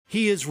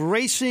He is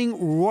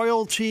racing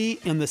royalty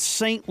in the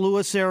St.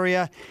 Louis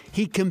area.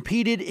 He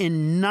competed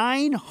in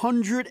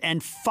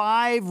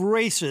 905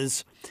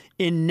 races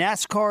in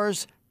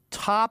NASCAR's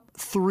top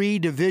 3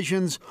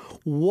 divisions.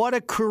 What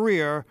a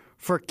career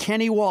for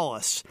Kenny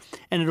Wallace.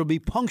 And it'll be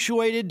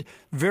punctuated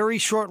very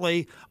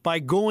shortly by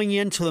going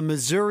into the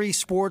Missouri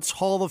Sports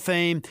Hall of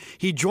Fame.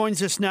 He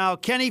joins us now.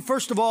 Kenny,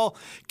 first of all,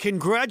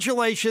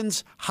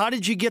 congratulations. How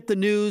did you get the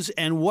news,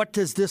 and what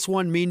does this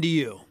one mean to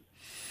you?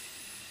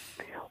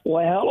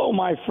 Well, hello,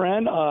 my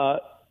friend.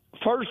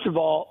 First of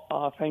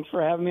all, thanks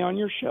for having me on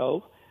your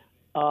show.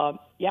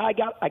 Yeah, I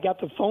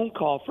got the phone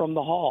call from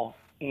the hall,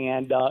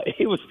 and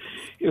it was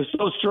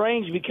so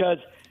strange because,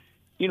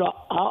 you know,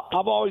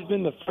 I've always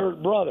been the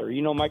third brother.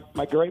 You know, my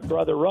great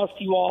brother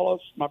Rusty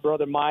Wallace, my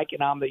brother Mike,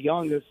 and I'm the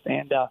youngest.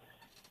 And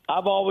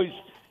I've always,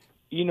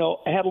 you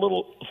know, had a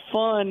little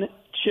fun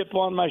chip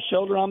on my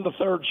shoulder. I'm the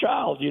third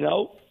child. You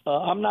know,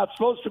 I'm not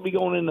supposed to be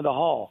going into the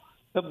hall,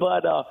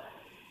 but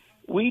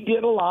we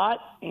did a lot,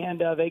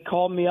 and they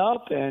called me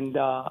up, and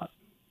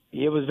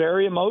it was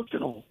very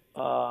emotional.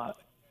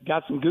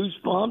 Got some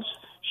goosebumps,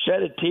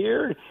 shed a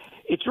tear.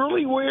 It's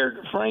really weird,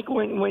 Frank,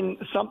 when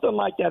something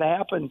like that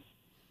happens.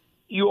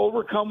 You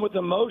overcome with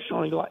emotion,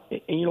 and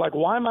you're like,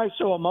 why am I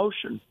so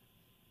emotional?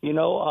 You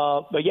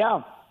know, but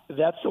yeah,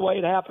 that's the way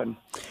it happened.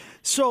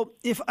 So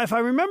if I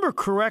remember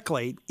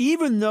correctly,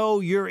 even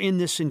though you're in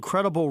this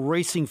incredible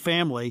racing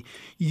family,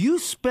 you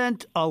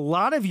spent a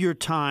lot of your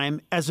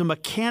time as a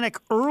mechanic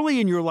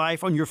early in your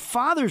life on your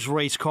father's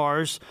race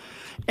cars,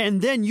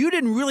 and then you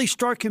didn't really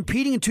start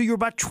competing until you were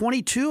about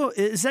 22.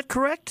 Is that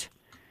correct?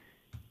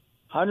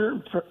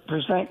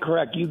 100%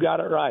 correct. You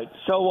got it right.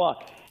 So,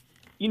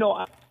 you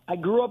know, I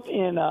grew up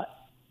in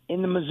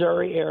the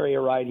Missouri area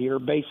right here,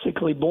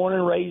 basically born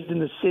and raised in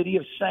the city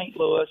of St.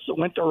 Louis. I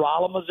went to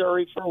Rolla,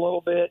 Missouri for a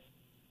little bit,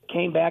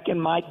 came back, and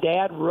my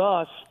dad,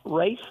 Russ,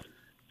 raced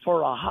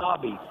for a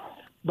hobby.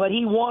 But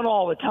he won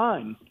all the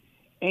time.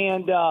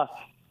 And,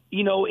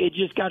 you know, it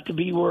just got to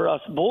be where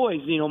us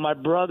boys, you know, my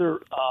brother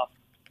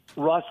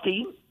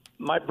Rusty,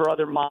 my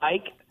brother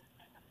Mike,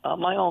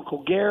 my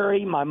uncle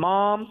Gary, my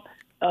mom,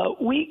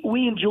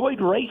 we enjoyed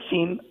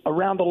racing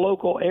around the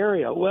local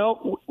area.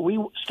 Well,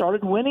 we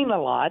started winning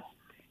a lot,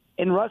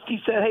 and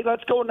Rusty said, hey,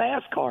 let's go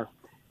NASCAR.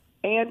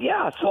 And,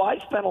 yeah, so I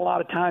spent a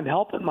lot of time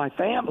helping my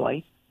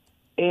family,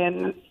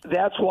 and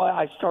that's why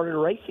I started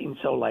racing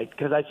so late,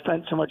 because I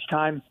spent so much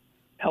time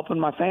helping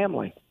my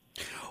family.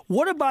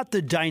 What about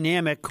the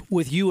dynamic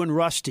with you and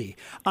Rusty?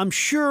 I'm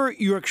sure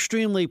you're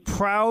extremely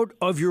proud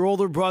of your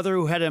older brother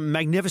who had a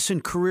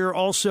magnificent career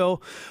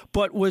also,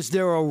 but was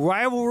there a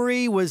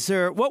rivalry?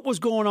 What was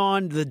going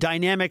on, the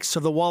dynamics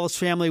of the Wallace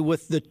family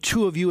with the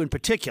two of you in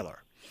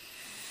particular?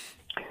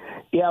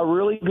 Yeah,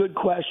 really good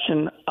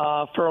question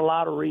for a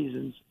lot of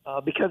reasons,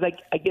 because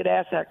I get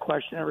asked that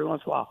question every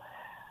once in a while.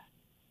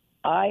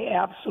 I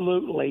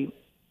absolutely,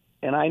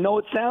 and I know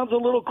it sounds a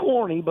little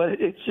corny,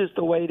 but it's just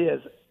the way it is.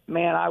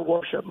 Man, I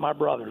worship my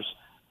brothers.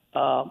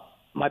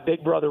 My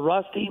big brother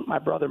Rusty, my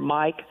brother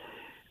Mike,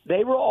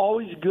 they were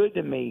always good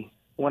to me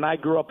when I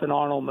grew up in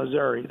Arnold,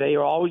 Missouri. They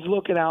were always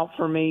looking out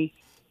for me.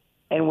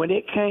 And when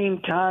it came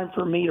time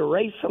for me to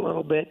race a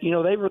little bit, you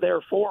know, they were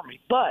there for me.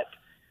 But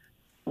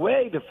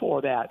way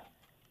before that,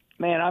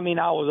 man, I mean,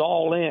 I was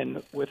all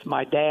in with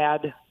my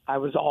dad. I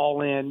was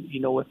all in,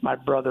 you know, with my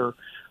brother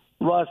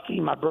Rusty,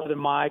 my brother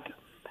Mike.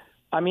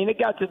 I mean, it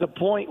got to the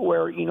point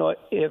where, you know,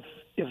 if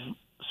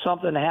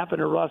something happened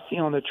to Rusty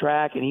on the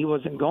track and he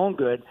wasn't going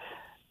good,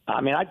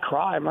 I mean, I'd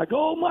cry. I'm like,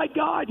 oh, my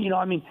God. You know,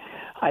 I mean,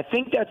 I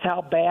think that's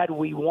how bad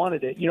we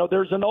wanted it. You know,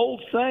 there's an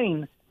old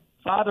saying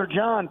Father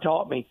John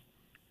taught me,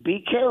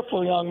 be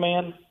careful, young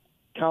man.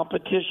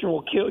 Competition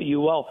will kill you.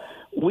 Well,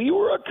 we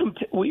were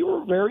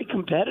very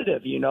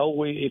competitive, you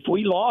know. If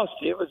we lost,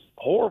 it was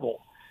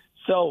horrible.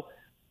 So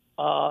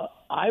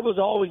I was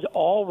always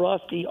all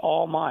Rusty,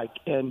 all Mike.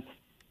 And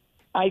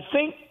I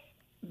think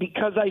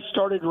because I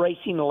started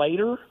racing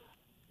later,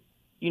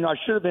 you know, I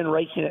should have been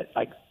racing at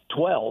like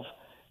 12,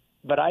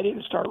 but I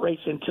didn't start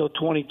racing until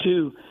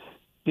 22.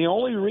 The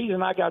only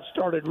reason I got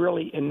started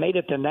really and made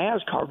it to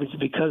NASCAR was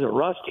because of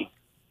Rusty.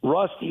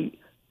 Rusty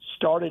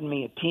started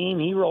me a team.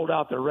 He rolled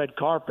out the red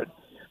carpet.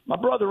 My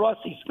brother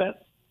Rusty spent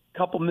a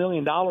couple $1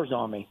 million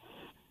on me,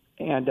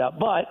 and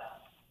but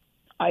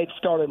I had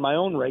started my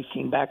own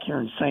racing back here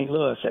in St.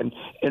 Louis,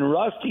 and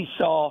Rusty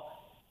saw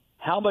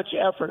how much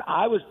effort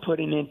I was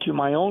putting into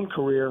my own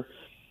career.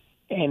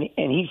 And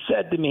he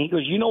said to me, he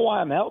goes, you know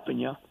why I'm helping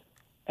you?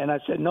 And I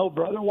said, no,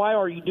 brother, why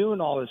are you doing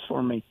all this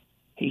for me?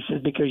 He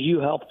says, because you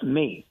helped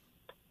me.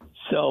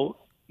 So,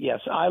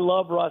 yes, I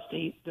love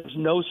Rusty. There's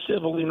no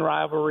sibling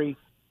rivalry,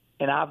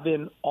 and I've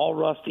been all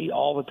Rusty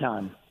all the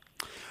time.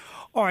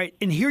 All right,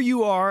 and here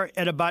you are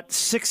at about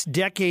 6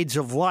 decades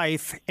of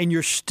life, and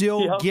you're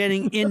still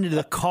getting into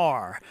the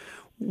car.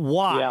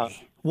 Why? Yeah.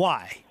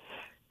 Why?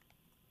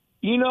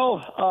 You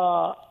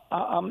know,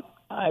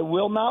 I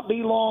will not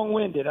be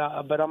long-winded,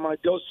 but I'm going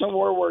to go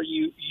somewhere where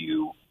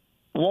you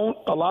won't,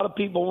 a lot of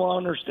people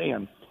won't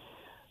understand.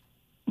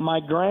 My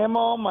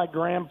grandma, my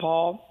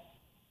grandpa,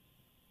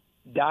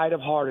 died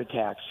of heart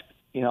attacks,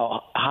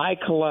 high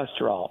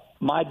cholesterol.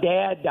 My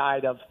dad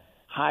died of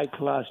high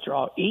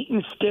cholesterol,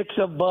 eating sticks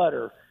of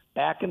butter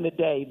back in the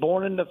day,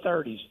 born in the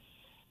 30s.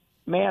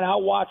 Man, I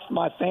watched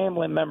my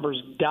family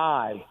members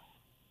die,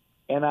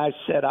 and I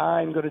said,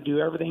 I'm going to do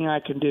everything I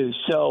can do.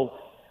 So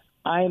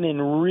I'm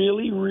in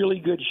really, really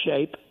good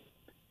shape.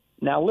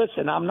 Now,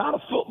 listen, I'm not a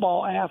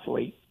football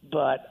athlete,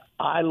 but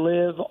I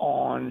live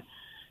on,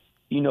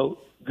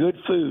 good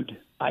food.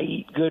 I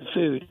eat good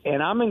food,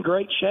 and I'm in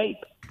great shape.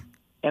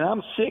 And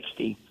I'm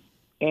 60,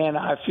 and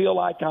I feel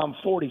like I'm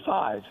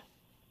 45,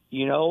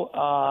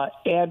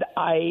 and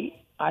I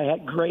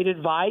had great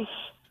advice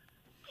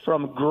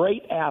from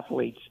great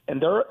athletes.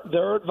 And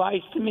their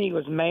advice to me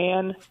was,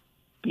 man,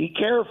 be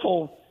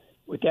careful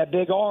with that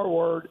big R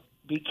word.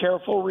 Be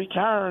careful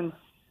retiring.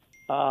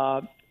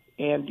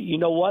 And you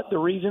know what? The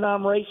reason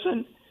I'm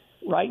racing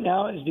right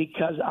now is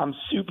because I'm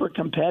super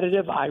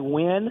competitive. I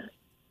win.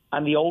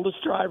 I'm the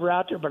oldest driver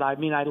out there, but I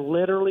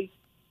literally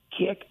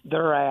kick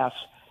their ass.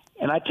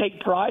 And I take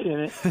pride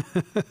in it.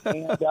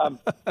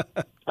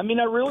 And,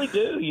 I really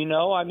do,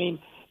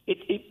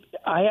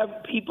 I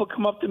have people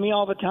come up to me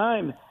all the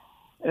time,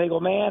 and they go,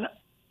 man,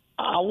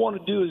 I want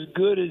to do as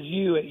good as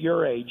you at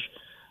your age.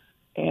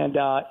 And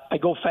I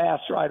go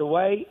fast right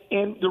away.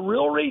 And the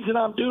real reason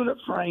I'm doing it,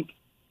 Frank,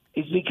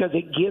 is because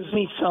it gives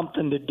me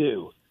something to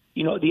do.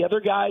 The other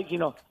guys,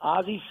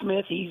 Ozzie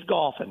Smith, he's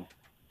golfing.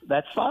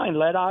 That's fine.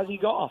 Let Ozzie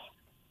golf.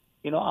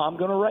 I'm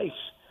going to race.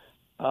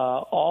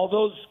 All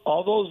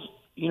those,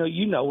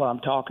 you know what I'm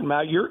talking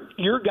about.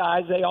 Your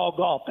guys, they all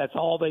golf. That's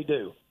all they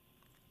do.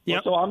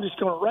 Yep. So I'm just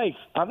going to race.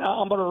 I'm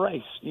going to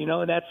race,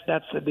 and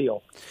that's the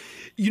deal.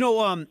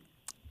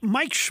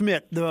 Mike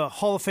Schmidt, the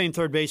Hall of Fame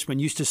third baseman,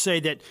 used to say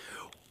that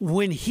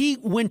when he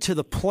went to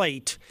the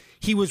plate,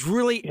 he was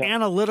really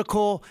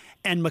analytical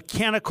and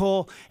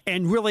mechanical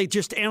and really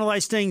just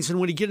analyzed things. And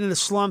when he get into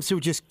slumps, it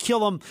would just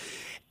kill him.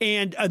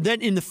 And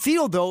then in the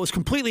field, though, it was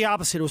completely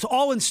opposite. It was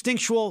all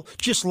instinctual,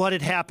 just let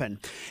it happen.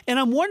 And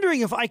I'm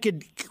wondering if I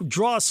could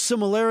draw a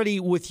similarity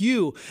with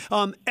you.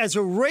 As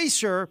a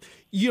racer,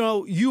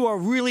 you are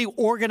really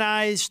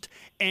organized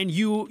and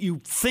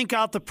you think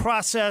out the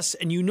process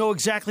and you know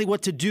exactly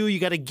what to do. You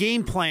got a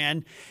game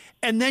plan.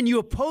 And then you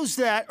oppose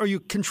that or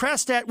you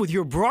contrast that with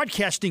your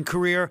broadcasting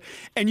career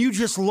and you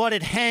just let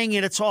it hang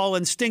and it's all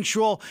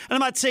instinctual. And I'm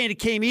not saying it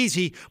came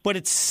easy, but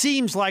it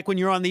seems like when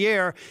you're on the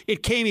air,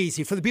 it came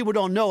easy. For the people who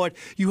don't know it,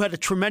 you had a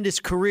tremendous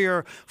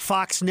career,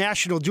 Fox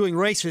National, doing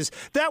races.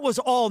 That was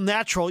all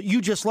natural. You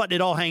just letting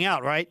it all hang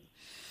out, right?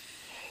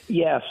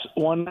 Yes,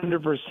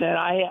 100%.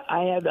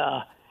 I had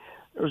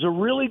there was a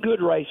really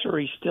good racer.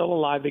 He's still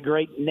alive, the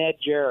great Ned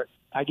Jarrett.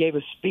 I gave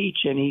a speech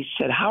and he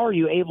said, how are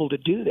you able to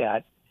do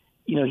that?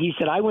 He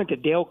said, I went to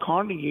Dale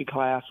Carnegie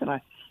class, and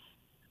I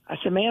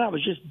said, man, I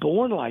was just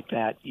born like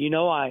that.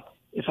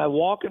 If I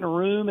walk in a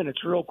room and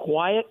it's real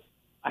quiet,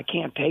 I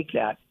can't take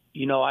that.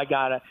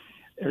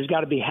 There's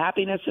got to be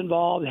happiness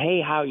involved. Hey,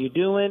 how you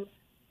doing?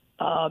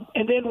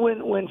 And then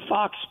when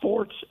Fox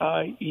Sports,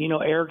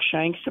 Eric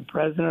Shanks, the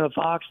president of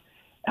Fox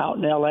out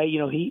in L.A.,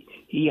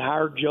 he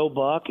hired Joe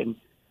Buck and,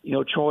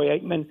 Troy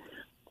Aikman.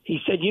 He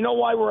said,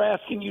 why we're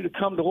asking you to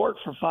come to work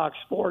for Fox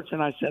Sports?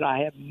 And I said, I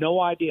have no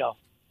idea.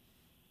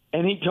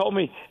 And he told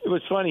me, it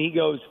was funny, he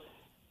goes,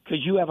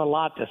 because you have a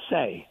lot to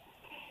say.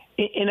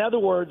 In other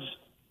words,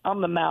 I'm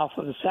the mouth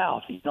of the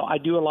South. I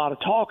do a lot of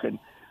talking.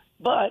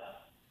 But,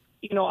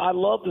 I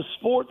love the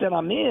sport that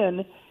I'm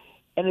in,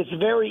 and it's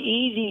very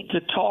easy to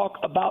talk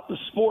about the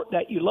sport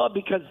that you love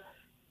because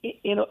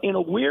in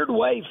a weird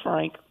way,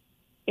 Frank,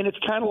 and it's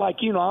kind of like,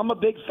 I'm a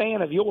big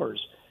fan of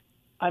yours.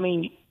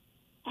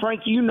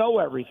 Frank, you know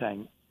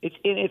everything. It's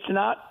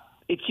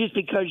just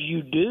because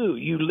you do.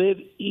 You live,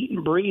 eat,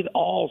 and breathe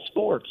all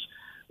sports,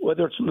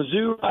 whether it's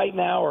Mizzou right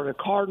now or the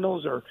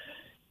Cardinals or,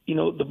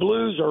 the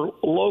Blues or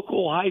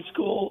local high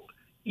school.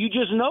 You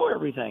just know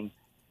everything.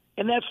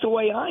 And that's the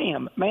way I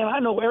am. Man, I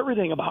know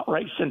everything about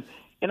racing,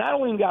 and I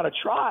don't even got to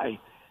try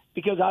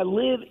because I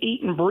live,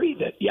 eat, and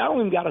breathe it. I don't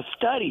even got to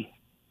study.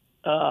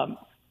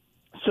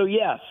 So,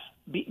 yes,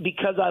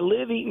 because I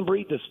live, eat, and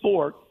breathe the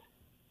sport,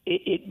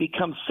 it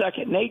becomes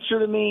second nature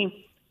to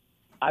me.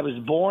 I was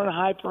born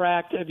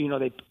hyperactive.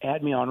 They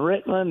had me on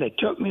Ritalin. They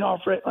took me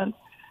off Ritalin.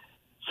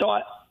 So,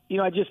 I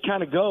just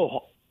kind of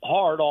go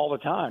hard all the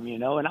time,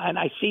 and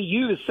I see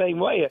you the same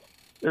way.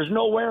 There's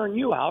no wearing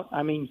you out.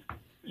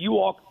 You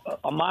walk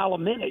a mile a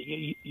minute.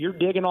 You're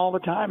digging all the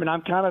time, and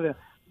I'm kind of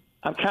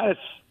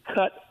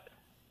cut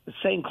the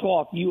same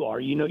cloth you are.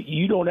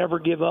 You don't ever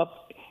give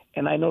up,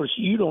 and I notice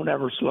you don't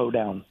ever slow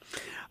down.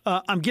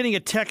 I'm getting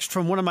a text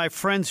from one of my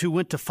friends who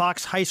went to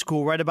Fox High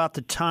School right about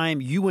the time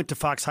you went to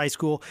Fox High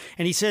School,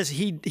 and he says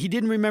he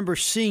didn't remember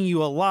seeing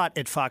you a lot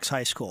at Fox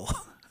High School.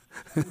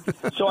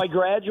 So I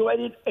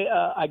graduated.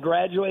 I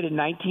graduated in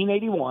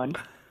 1981.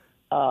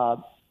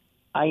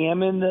 I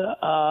am in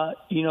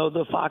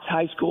the Fox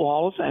High School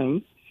Hall of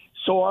Fame.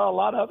 So are a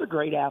lot of other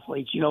great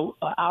athletes.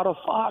 Out of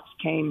Fox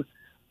came,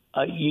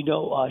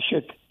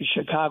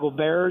 Chicago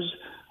Bears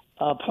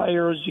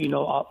players.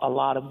 A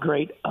lot of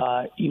great,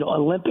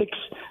 Olympics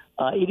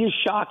It is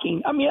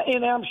shocking. I mean,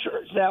 and I'm sure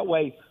it's that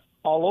way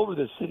all over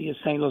the city of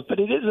St. Louis, but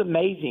it is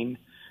amazing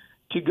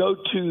to go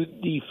to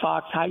the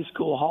Fox High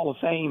School Hall of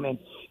Fame and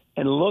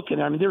look at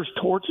it. I mean, there's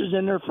torches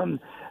in there from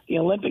the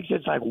Olympics.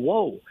 It's like,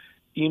 whoa,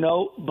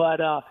 but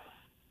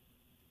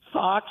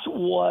Fox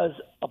was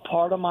a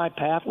part of my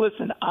path.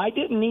 Listen, I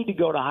didn't need to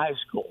go to high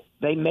school.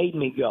 They made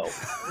me go,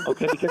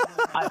 okay? Because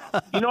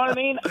you know what I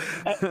mean,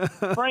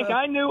 Frank.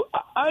 I knew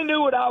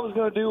what I was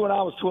going to do when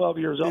I was 12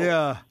 years old.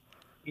 Yeah.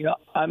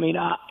 I mean,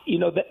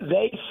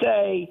 they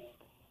say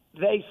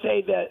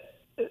that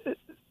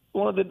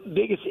one of the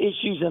biggest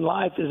issues in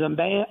life is a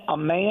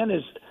man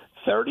is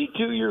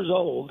 32 years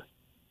old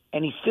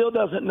and he still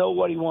doesn't know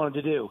what he wanted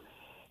to do.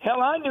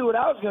 Hell, I knew what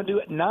I was going to do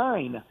at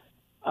 9.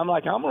 I'm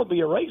like, I'm going to be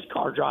a race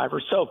car driver.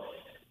 So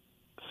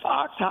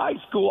Fox High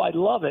School, I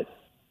love it,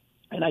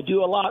 and I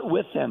do a lot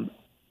with them.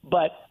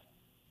 But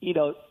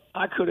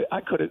I could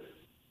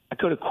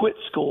have quit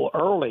school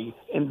early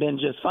and been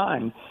just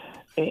fine,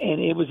 and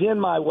it was in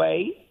my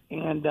way.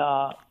 And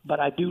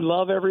but I do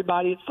love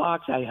everybody at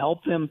Fox. I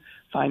help them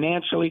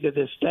financially to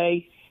this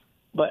day.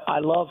 But I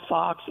love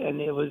Fox,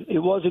 and it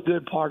was a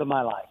good part of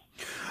my life.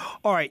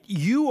 All right,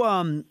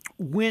 you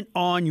went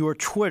on your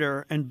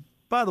Twitter, and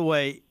by the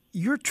way,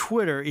 your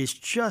Twitter is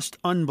just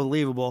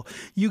unbelievable.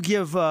 You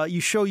give,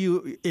 you show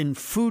you in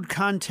food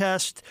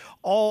contest,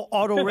 all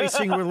auto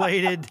racing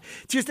related,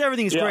 just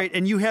everything is great.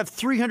 And you have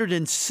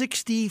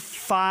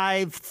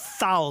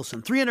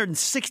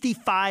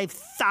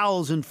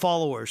 365,000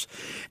 followers.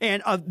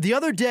 And the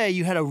other day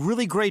you had a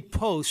really great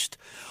post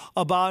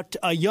about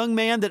a young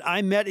man that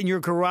I met in your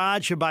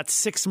garage about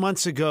 6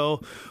 months ago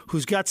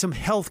who's got some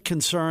health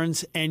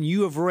concerns, and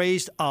you have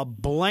raised a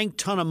blank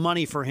ton of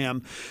money for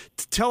him.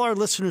 Tell our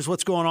listeners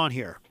what's going on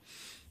here.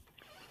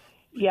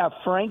 Yeah,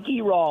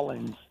 Frankie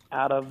Rollins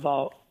out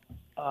of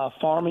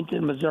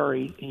Farmington,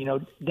 Missouri,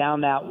 down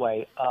that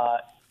way.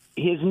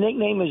 His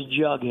nickname is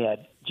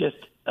Jughead. Just,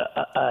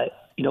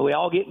 we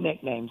all get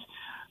nicknames.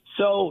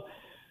 So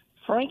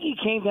Frankie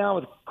came down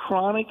with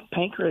chronic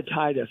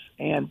pancreatitis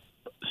and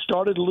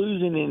started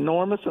losing an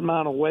enormous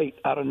amount of weight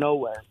out of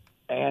nowhere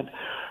and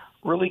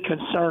really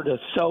concerned us.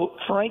 So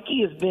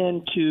Frankie has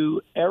been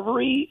to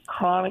every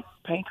chronic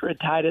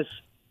pancreatitis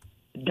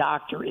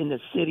doctor in the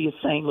city of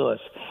St.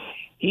 Louis.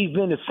 He's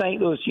been to St.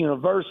 Louis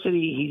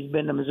University. He's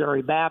been to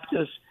Missouri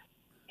Baptist.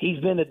 He's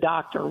been to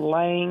Dr.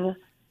 Lang,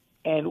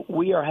 and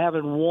we are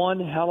having one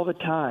hell of a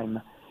time.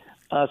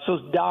 So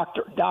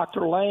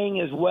Dr. Lang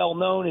is well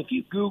known. If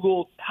you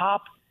Google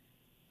top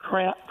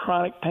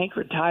chronic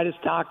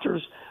pancreatitis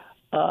doctors,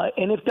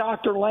 and if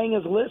Dr. Lang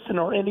is listening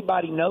or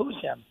anybody knows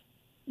him,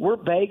 we're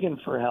begging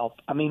for help.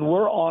 I mean,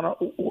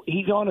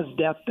 he's on his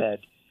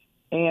deathbed.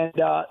 And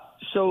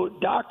so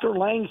Dr.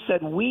 Lang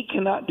said, we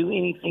cannot do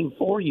anything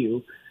for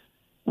you.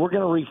 We're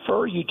going to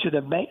refer you to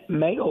the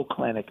Mayo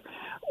Clinic.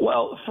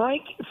 Well,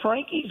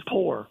 Frankie's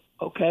poor,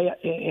 okay,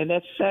 and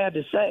that's sad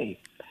to say.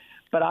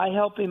 But I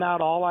help him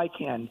out all I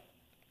can.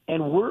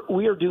 And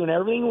we are doing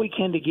everything we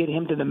can to get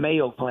him to the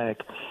Mayo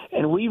Clinic.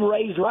 And we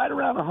raised right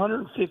around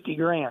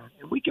 $150,000.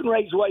 And we can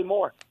raise way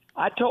more.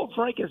 I told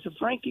Frankie, I said,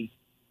 Frankie,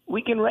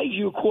 we can raise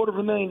you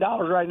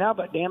 $250,000 right now,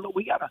 but damn it,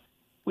 we gotta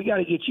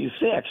get you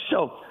fixed.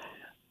 So,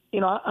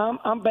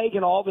 I'm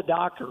begging all the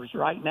doctors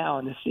right now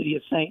in the city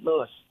of St.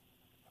 Louis,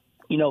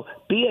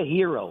 be a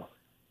hero.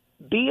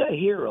 Be a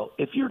hero.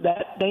 If you're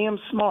that damn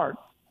smart,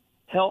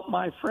 help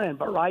my friend.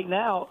 But right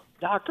now,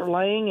 Dr.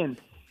 Lang and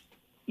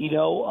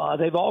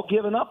they've all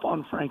given up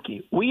on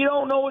Frankie. We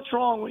don't know what's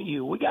wrong with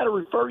you. We got to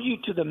refer you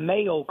to the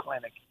Mayo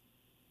Clinic.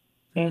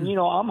 And,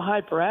 I'm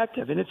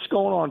hyperactive, and it's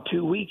going on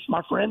 2 weeks.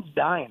 My friend's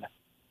dying.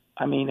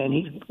 I mean, and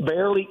he's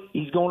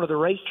going to the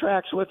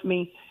racetracks with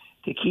me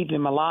to keep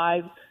him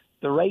alive.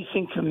 The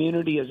racing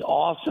community is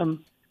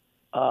awesome.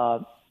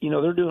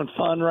 They're doing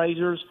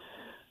fundraisers.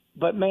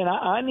 But, man,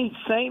 I need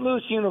St.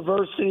 Louis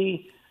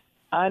University.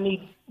 I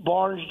need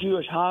Barnes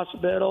Jewish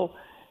Hospital.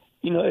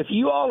 If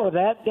you all are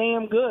that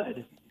damn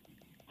good,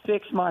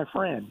 fix my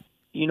friend.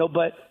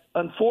 But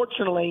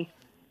unfortunately,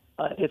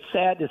 it's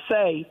sad to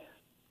say,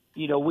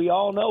 we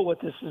all know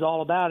what this is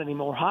all about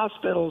anymore.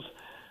 Hospitals,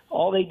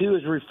 all they do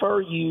is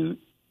refer you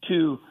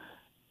to,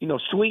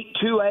 Suite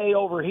 2A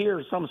over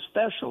here, some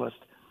specialist.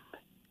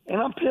 And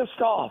I'm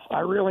pissed off. I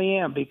really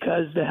am,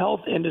 because the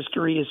health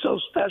industry is so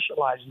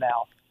specialized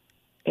now.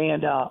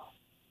 And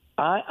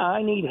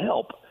I need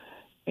help.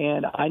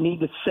 And I need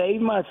to save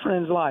my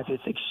friend's life.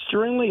 It's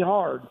extremely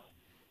hard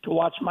to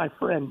watch my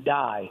friend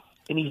die,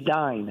 and he's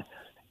dying.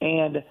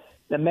 And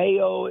the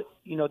Mayo,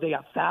 they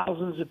got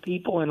thousands of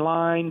people in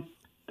line.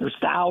 There's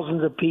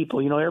thousands of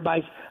people.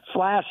 Everybody's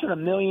flashing $1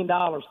 million.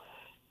 Hell,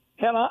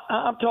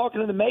 I'm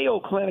talking to the Mayo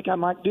Clinic.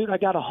 I'm like, dude, I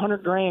got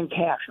 $100,000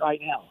 cash right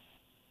now.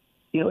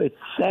 It's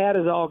sad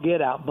as all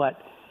get out.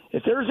 But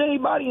if there's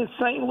anybody in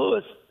St.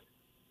 Louis,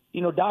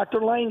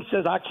 Dr. Lang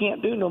says I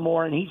can't do no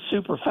more, and he's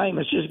super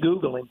famous. Just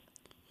Google him.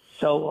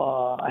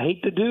 So I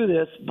hate to do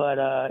this,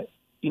 but,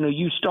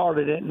 you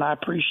started it, and I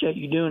appreciate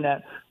you doing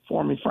that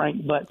for me,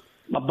 Frank. But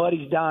my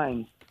buddy's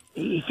dying.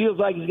 He feels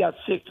like he's got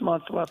 6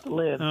 months left to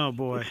live. Oh,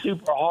 boy. It's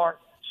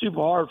super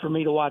hard for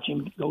me to watch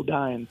him go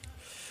dying.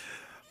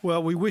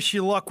 Well, we wish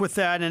you luck with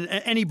that. And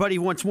anybody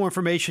who wants more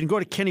information, go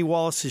to Kenny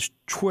Wallace's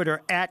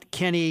Twitter,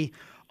 @Kenny_Wallace.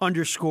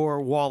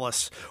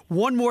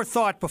 One more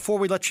thought before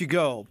we let you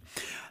go.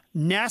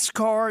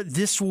 NASCAR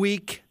this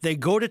week, they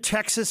go to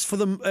Texas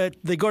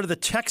they go to the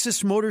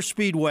Texas Motor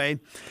Speedway.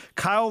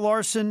 Kyle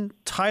Larson,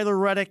 Tyler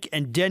Reddick,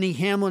 and Denny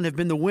Hamlin have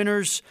been the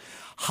winners.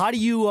 How do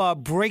you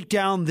break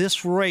down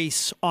this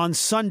race on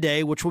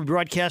Sunday, which will be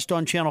broadcast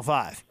on Channel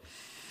 5?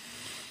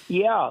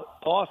 Yeah,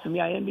 awesome.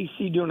 Yeah,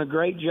 NBC doing a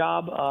great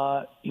job.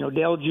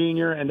 Dale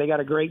Jr., and they got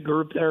a great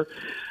group there.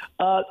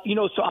 So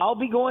I'll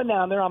be going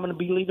down there. I'm going to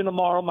be leaving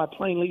tomorrow. My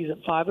plane leaves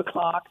at 5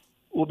 o'clock.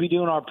 We'll be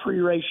doing our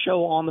pre-race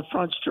show on the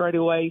front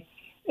straightaway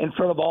in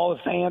front of all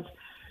the fans.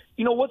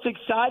 You know, what's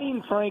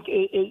exciting, Frank,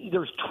 is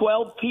there's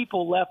 12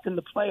 people left in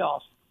the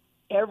playoffs.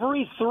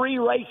 Every 3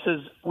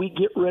 races, we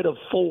get rid of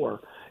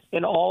 4.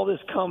 And all this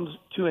comes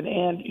to an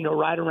end,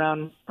 right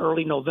around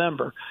early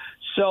November.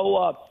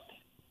 So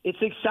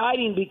it's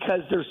exciting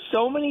because there's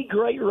so many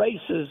great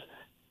races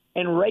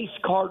and race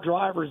car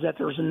drivers that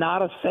there's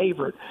not a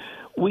favorite.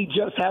 We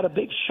just had a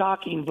big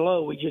shocking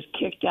blow. We just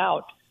kicked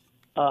out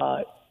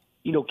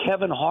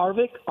Kevin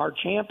Harvick, our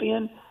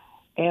champion,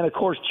 and, of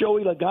course,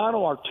 Joey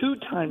Logano, our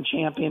 2-time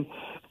champion,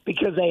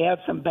 because they had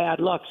some bad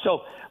luck.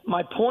 So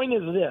my point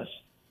is this.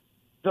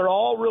 They're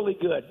all really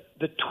good.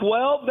 The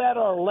 12 that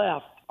are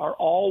left are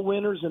all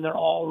winners, and they're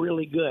all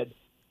really good.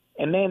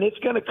 And, man, it's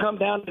going to come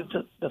down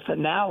to the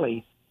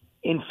finale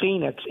in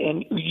Phoenix,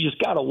 and you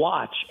just got to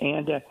watch.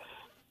 And,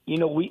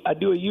 I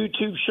do a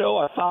YouTube show.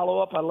 I follow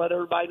up. I let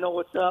everybody know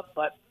what's up.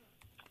 But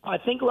I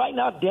think right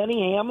now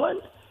Denny Hamlin,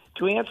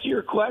 to answer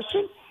your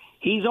question,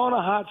 he's on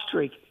a hot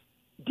streak.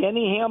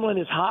 Denny Hamlin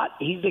is hot.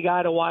 He's the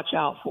guy to watch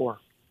out for.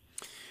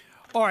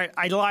 All right,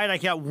 I lied. I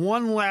got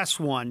one last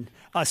one.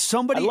 I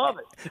love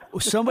it.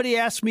 Somebody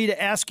asked me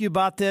to ask you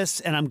about this,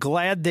 and I'm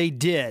glad they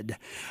did.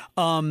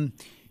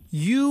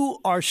 You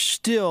are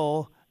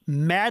still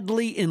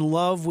madly in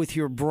love with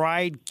your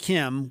bride,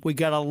 Kim. We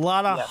got a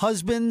lot of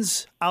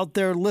husbands out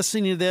there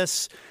listening to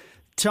this.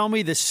 Tell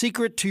me the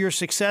secret to your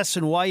success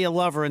and why you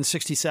love her in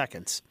 60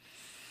 seconds.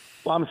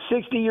 Well, I'm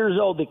 60 years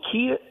old. The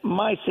key to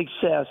my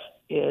success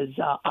is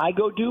I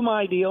go do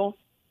my deal.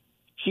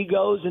 She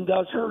goes and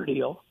does her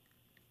deal.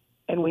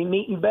 And we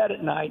meet in bed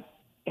at night,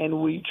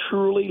 and we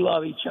truly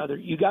love each other.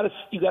 You got to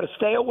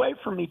stay away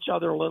from each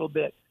other a little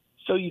bit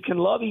so you can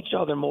love each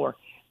other more.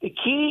 The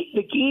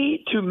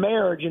key to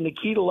marriage and the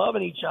key to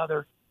loving each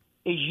other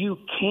is you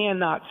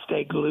cannot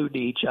stay glued to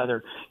each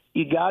other.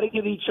 You got to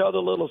give each other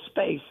a little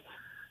space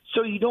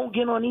so you don't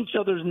get on each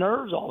other's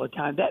nerves all the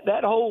time.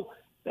 That whole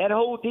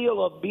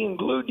deal of being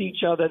glued to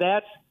each other,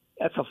 that's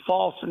a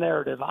false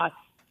narrative.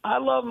 I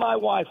love my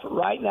wife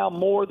right now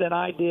more than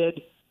I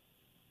did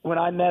when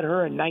I met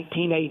her in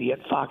 1980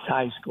 at Fox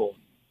High School.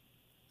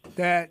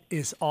 That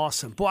is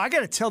awesome. Boy, I got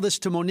to tell this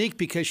to Monique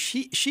because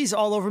she's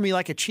all over me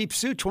like a cheap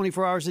suit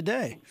 24 hours a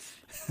day.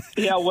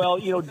 Yeah, well,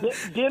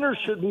 dinner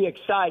should be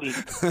exciting.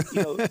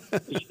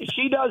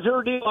 She does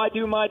her deal, I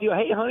do my deal.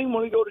 Hey, honey,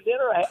 want to go to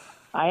dinner?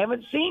 I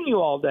haven't seen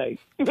you all day.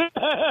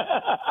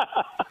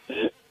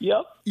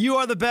 Yep. You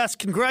are the best.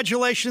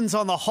 Congratulations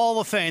on the Hall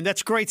of Fame.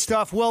 That's great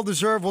stuff. Well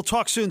deserved. We'll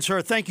talk soon,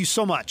 sir. Thank you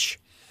so much.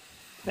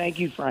 Thank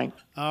you, Frank.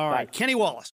 All right. Bye. Kenny Wallace.